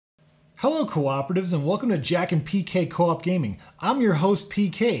Hello cooperatives and welcome to Jack and PK Co-op Gaming. I'm your host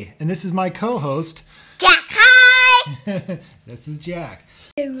PK and this is my co-host Jack. Hi! This is Jack.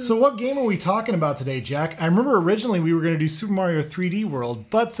 So what game are we talking about today, Jack? I remember originally we were going to do Super Mario 3D World,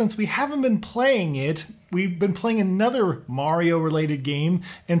 but since we haven't been playing it, we've been playing another Mario related game,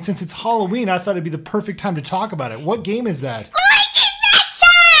 and since it's Halloween I thought it'd be the perfect time to talk about it. What game is that?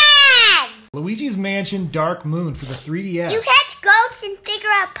 Luigi's Mansion Dark Moon for the 3DS. You catch goats and figure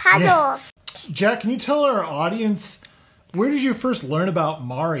out puzzles. Yeah. Jack, can you tell our audience, where did you first learn about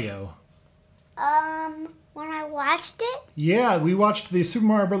Mario? When I watched it? Yeah, we watched the Super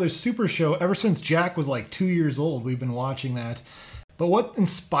Mario Brothers Super Show ever since Jack was like 2 years old. We've been watching that. But what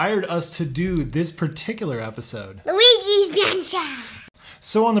inspired us to do this particular episode? Luigi's Mansion.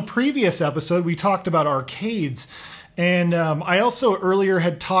 So on the previous episode, we talked about arcades. And I also earlier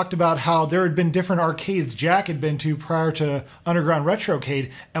had talked about how there had been different arcades Jack had been to prior to Underground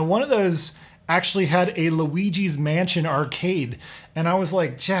Retrocade. And one of those actually had a Luigi's Mansion arcade. And I was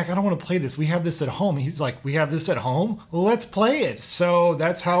like, Jack, I don't want to play this. We have this at home. He's like, we have this at home? Well, let's play it. So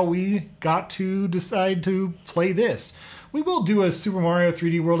that's how we got to decide to play this. We will do a Super Mario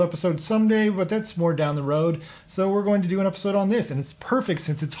 3D World episode someday, but that's more down the road. So we're going to do an episode on this. And it's perfect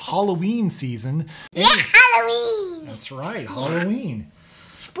since it's Halloween season. Yeah, Halloween. That's right, Halloween.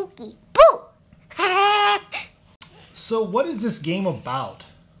 Spooky. Boo! So what is this game about?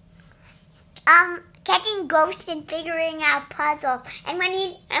 Catching ghosts and figuring out puzzles. And when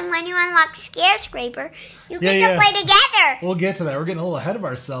you unlock Scare Scraper, you get to play together. We'll get to that. We're getting a little ahead of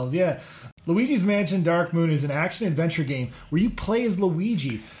ourselves. Yeah. Luigi's Mansion Dark Moon is an action-adventure game where you play as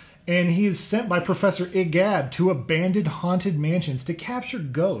Luigi, and he is sent by Professor Igad to abandoned haunted mansions to capture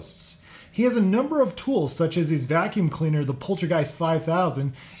ghosts. He has a number of tools, such as his vacuum cleaner, the Poltergeist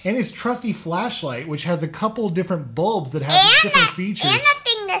 5000, and his trusty flashlight, which has a couple different bulbs that have different features. And the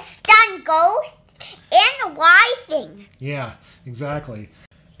thing that stun ghosts, and the Y thing. Yeah, exactly.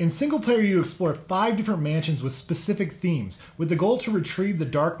 In single player, you explore 5 different mansions with specific themes, with the goal to retrieve the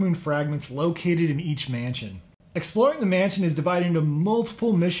Dark Moon fragments located in each mansion. Exploring the mansion is divided into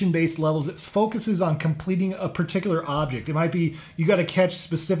multiple mission-based levels that focuses on completing a particular object. It might be you got to catch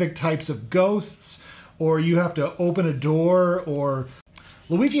specific types of ghosts, or you have to open a door, or...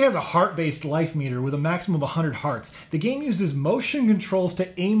 Luigi has a heart-based life meter with a maximum of 100 hearts. The game uses motion controls to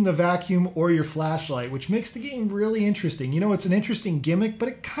aim the vacuum or your flashlight, which makes the game really interesting. You know, it's an interesting gimmick, but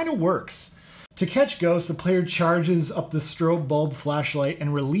it kind of works. To catch ghosts, the player charges up the strobe bulb flashlight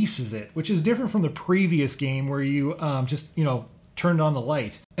and releases it, which is different from the previous game where you turned on the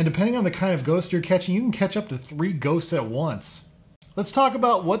light. And depending on the kind of ghost you're catching, you can catch up to 3 ghosts at once. Let's talk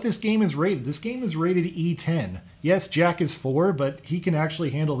about what this game is rated. This game is rated E10. Yes, Jack is 4, but he can actually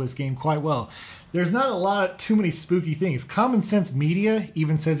handle this game quite well. There's not too many spooky things. Common Sense Media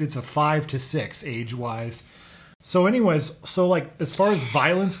even says it's a 5 to 6 age-wise. So anyways, as far as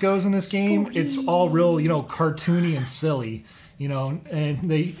violence goes in this game, it's all real, cartoony and silly. And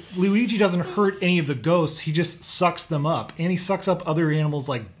Luigi doesn't hurt any of the ghosts, he just sucks them up. And he sucks up other animals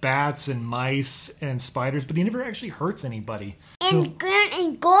like bats and mice and spiders, but he never actually hurts anybody. And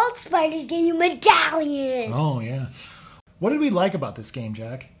gold spiders give you medallions. Oh, yeah. What did we like about this game,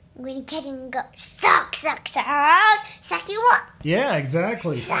 Jack? When you catching ghosts, suck you up. Yeah,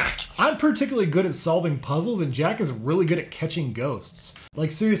 exactly. Sucks. I'm particularly good at solving puzzles, and Jack is really good at catching ghosts.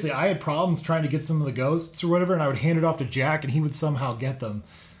 Like, seriously, I had problems trying to get some of the ghosts or whatever, and I would hand it off to Jack, and he would somehow get them.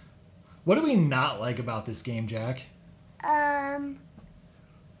 What do we not like about this game, Jack?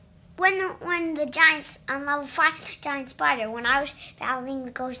 When the giants on level 5 giant spider, when I was battling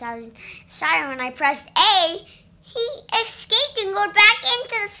the ghost, I was sorry when I pressed A, he escaped and go back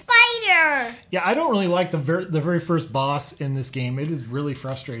into the spider. Yeah, I don't really like the very first boss in this game. It is really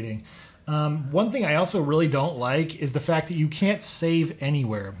frustrating. One thing I also really don't like is the fact that you can't save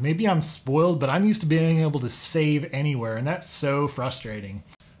anywhere. Maybe I'm spoiled, but I'm used to being able to save anywhere, and that's so frustrating.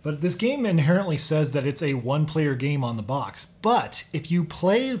 But this game inherently says that it's a one-player game on the box. But if you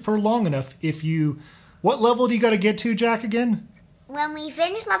play for long enough, what level do you got to get to, Jack, again? When we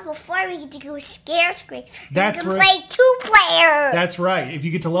finish level 4, we get to go Scare Scraper. That's we can right. play 2-player. That's right. If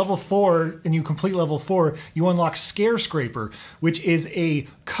you get to level 4 and you complete level 4, you unlock Scare Scraper, which is a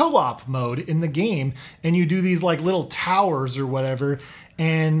co-op mode in the game. And you do these like little towers or whatever,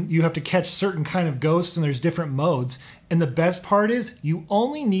 and you have to catch certain kind of ghosts, and there's different modes. And the best part is you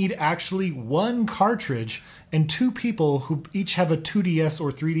only need actually 1 cartridge, and 2 people who each have a 2DS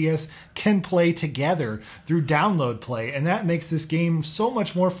or 3DS can play together through download play. And that makes this game so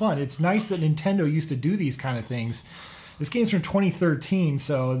much more fun. It's nice that Nintendo used to do these kind of things. This game's from 2013,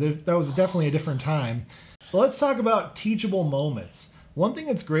 so that was definitely a different time. But let's talk about teachable moments. One thing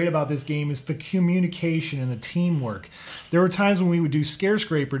that's great about this game is the communication and the teamwork. There were times when we would do Scare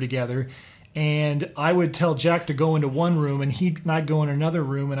Scraper together, and I would tell Jack to go into one room, and I'd go in another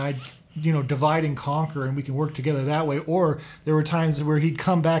room, and I'd divide and conquer, and we can work together that way. Or there were times where he'd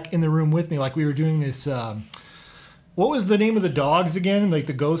come back in the room with me, like we were doing this. What was the name of the dogs again? Like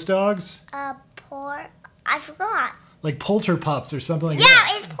the ghost dogs? I forgot. Like Polterpups or something like that.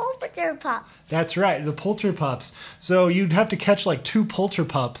 Yeah, it's Polterpups. That's right, the Polterpups. So you'd have to catch like 2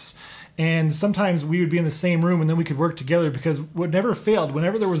 Polterpups, and sometimes we would be in the same room, and then we could work together, because what never failed,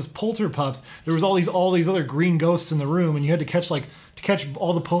 whenever there was Polterpups, there was all these other green ghosts in the room, and you had to catch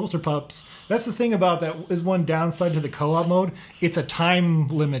all the Polterpups. That's the thing about that is one downside to the co-op mode. It's a time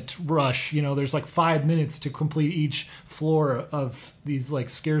limit rush. There's like 5 minutes to complete each floor of these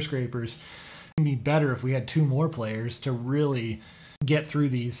like Scare Scrapers. It'd be better if we had 2 more players to really get through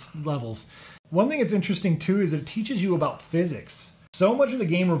these levels. One thing that's interesting too is it teaches you about physics. So much of the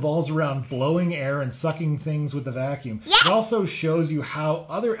game revolves around blowing air and sucking things with the vacuum. Yes! It also shows you how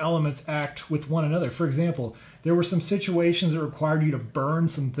other elements act with one another. For example, there were some situations that required you to burn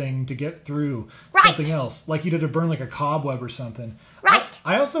something to get through something else. Like you'd have to burn like a cobweb or something. Right.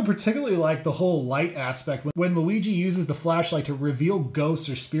 I also particularly like the whole light aspect. When Luigi uses the flashlight to reveal ghosts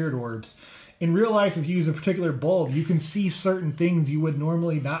or spirit orbs, in real life, if you use a particular bulb, you can see certain things you would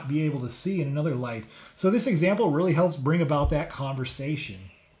normally not be able to see in another light. So this example really helps bring about that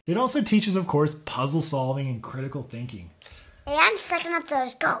conversation. It also teaches, of course, puzzle solving and critical thinking. And sucking up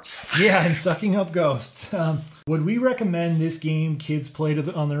those ghosts. Yeah, and sucking up ghosts. Would we recommend this game kids play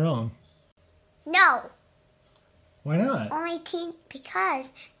on their own? No. Why not? Only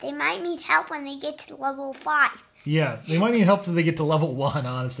because they might need help when they get to level 5. Yeah, they might need help till they get to level 1,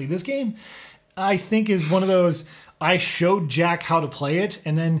 honestly. This game, I think, is one of those, I showed Jack how to play it,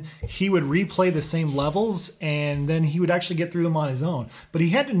 and then he would replay the same levels, and then he would actually get through them on his own. But he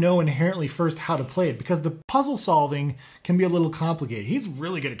had to know inherently first how to play it, because the puzzle solving can be a little complicated. He's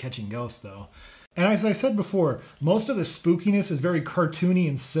really good at catching ghosts, though. And as I said before, most of the spookiness is very cartoony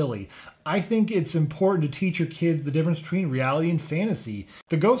and silly. I think it's important to teach your kids the difference between reality and fantasy.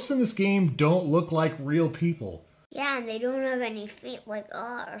 The ghosts in this game don't look like real people. Yeah, and they don't have any feet like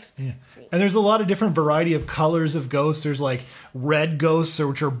ours. Yeah. And there's a lot of different variety of colors of ghosts. There's like red ghosts,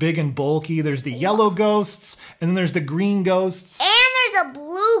 which are big and bulky. There's the yellow ghosts, and then there's the green ghosts. And there's a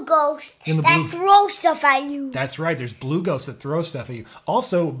blue ghost that throws stuff at you. That's right. There's blue ghosts that throw stuff at you.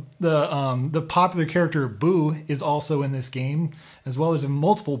 Also, the popular character Boo is also in this game, as well as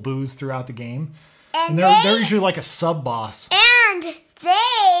multiple Boos throughout the game. And they're usually like a sub-boss. And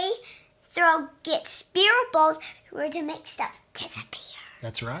they get spirit balls to make stuff disappear.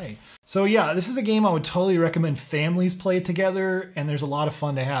 That's right. So yeah, this is a game I would totally recommend families play together, and there's a lot of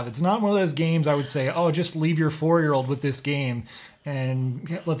fun to have. It's not one of those games I would say, oh, just leave your 4-year-old with this game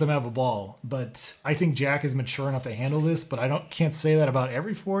and let them have a ball. But I think Jack is mature enough to handle this, but can't say that about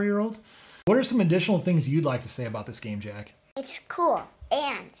every 4-year-old. What are some additional things you'd like to say about this game, Jack? It's cool,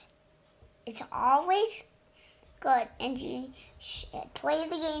 and it's always good, and you should play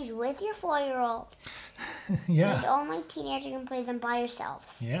the games with your 4-year-old. Yeah. And only teenagers can play them by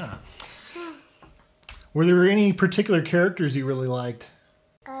yourselves. Yeah. Were there any particular characters you really liked?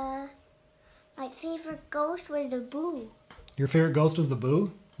 My favorite ghost was the Boo. Your favorite ghost was the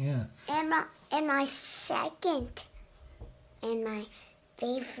Boo? Yeah. And my second and my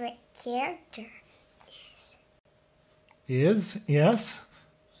favorite character is yes.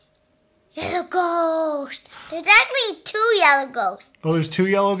 Yellow ghost. There's actually 2 yellow ghosts. Oh, there's 2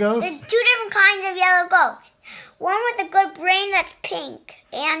 yellow ghosts? There's 2 different kinds of yellow ghosts. One with a good brain that's pink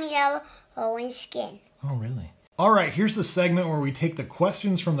and yellow in skin. Oh, really? All right, here's the segment where we take the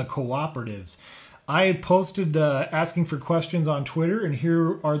questions from the cooperatives. I posted asking for questions on Twitter, and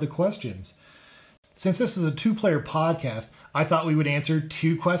here are the questions. Since this is a 2-player podcast, I thought we would answer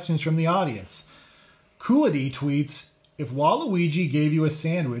 2 questions from the audience. Coolity tweets, if Waluigi gave you a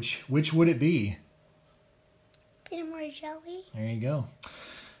sandwich, which would it be? Peanut butter jelly. There you go.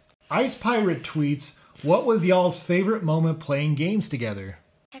 Ice Pirate tweets, what was y'all's favorite moment playing games together?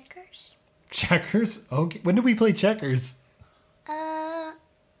 Checkers. Checkers? Okay. When did we play checkers? A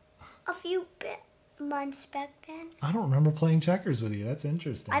few months back then. I don't remember playing checkers with you. That's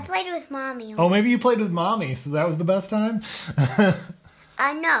interesting. I played with Mommy. Oh, maybe you played with Mommy, so that was the best time?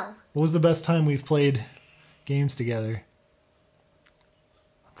 No. What was the best time we've played games together?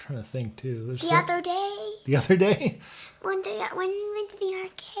 I'm trying to think, too. Other day. The other day? When we went to the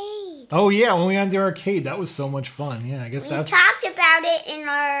arcade. Oh, yeah, when we went to the arcade. That was so much fun. Yeah, I guess we talked about it in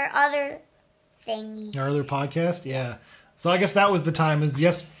our other thingy. Our other podcast? Yeah. So I guess that was the time, is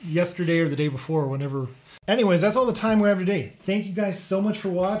yesterday or the day before, whenever Anyways, that's all the time we have today. Thank you guys so much for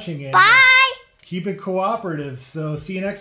watching. And Bye! keep it cooperative. So see you next time.